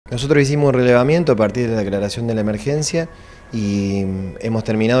Nosotros hicimos un relevamiento a partir de la declaración de la emergencia y hemos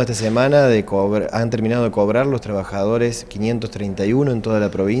terminado esta semana han terminado de cobrar los trabajadores 531 en toda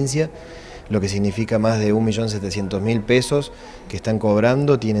la provincia, lo que significa más de 1.700.000 pesos que están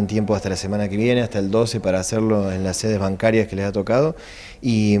cobrando. Tienen tiempo hasta la semana que viene, hasta el 12, para hacerlo en las sedes bancarias que les ha tocado.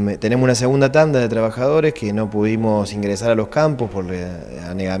 Y tenemos una segunda tanda de trabajadores que no pudimos ingresar a los campos por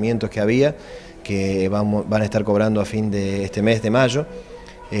anegamientos que había, que van a estar cobrando a fin de este mes de mayo.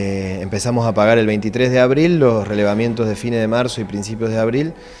 Empezamos a pagar el 23 de abril, los relevamientos de fines de marzo y principios de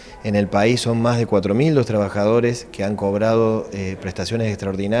abril. En el país son más de 4.000 los trabajadores que han cobrado prestaciones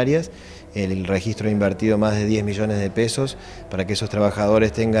extraordinarias. El registro ha invertido más de 10 millones de pesos para que esos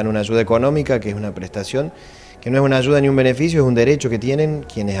trabajadores tengan una ayuda económica, que es una prestación, que no es una ayuda ni un beneficio, es un derecho que tienen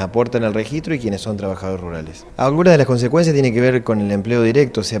quienes aportan al registro y quienes son trabajadores rurales. Algunas de las consecuencias tienen que ver con el empleo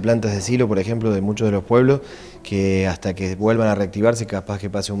directo, o sea, plantas de silo, por ejemplo, de muchos de los pueblos, que hasta que vuelvan a reactivarse capaz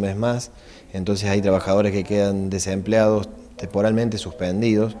que pase un mes más. Entonces hay trabajadores que quedan desempleados, temporalmente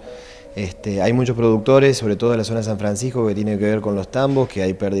suspendidos. Hay muchos productores, sobre todo en la zona de San Francisco, que tiene que ver con los tambos, que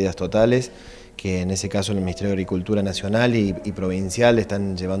hay pérdidas totales, que en ese caso el Ministerio de Agricultura Nacional y provincial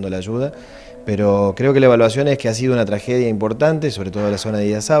están llevando la ayuda. Pero creo que la evaluación es que ha sido una tragedia importante, sobre todo en la zona de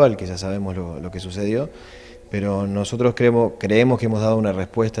Idiazábal, que ya sabemos lo que sucedió. Pero nosotros creemos que hemos dado una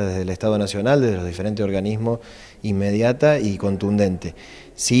respuesta desde el Estado Nacional, desde los diferentes organismos, inmediata y contundente.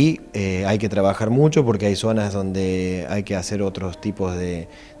 Sí, hay que trabajar mucho porque hay zonas donde hay que hacer otros tipos de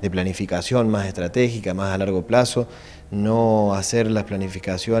planificación más estratégica, más a largo plazo, no hacer las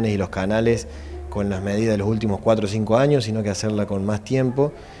planificaciones y los canales con las medidas de los últimos 4 o 5 años, sino que hacerla con más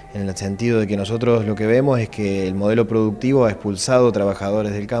tiempo, en el sentido de que nosotros lo que vemos es que el modelo productivo ha expulsado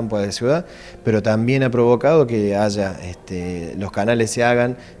trabajadores del campo a la ciudad, pero también ha provocado que los canales se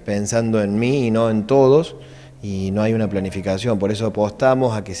hagan pensando en mí y no en todos, y no hay una planificación. Por eso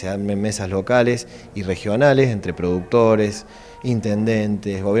apostamos a que se armen mesas locales y regionales entre productores,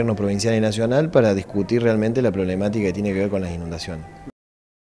 intendentes, gobierno provincial y nacional, para discutir realmente la problemática que tiene que ver con las inundaciones.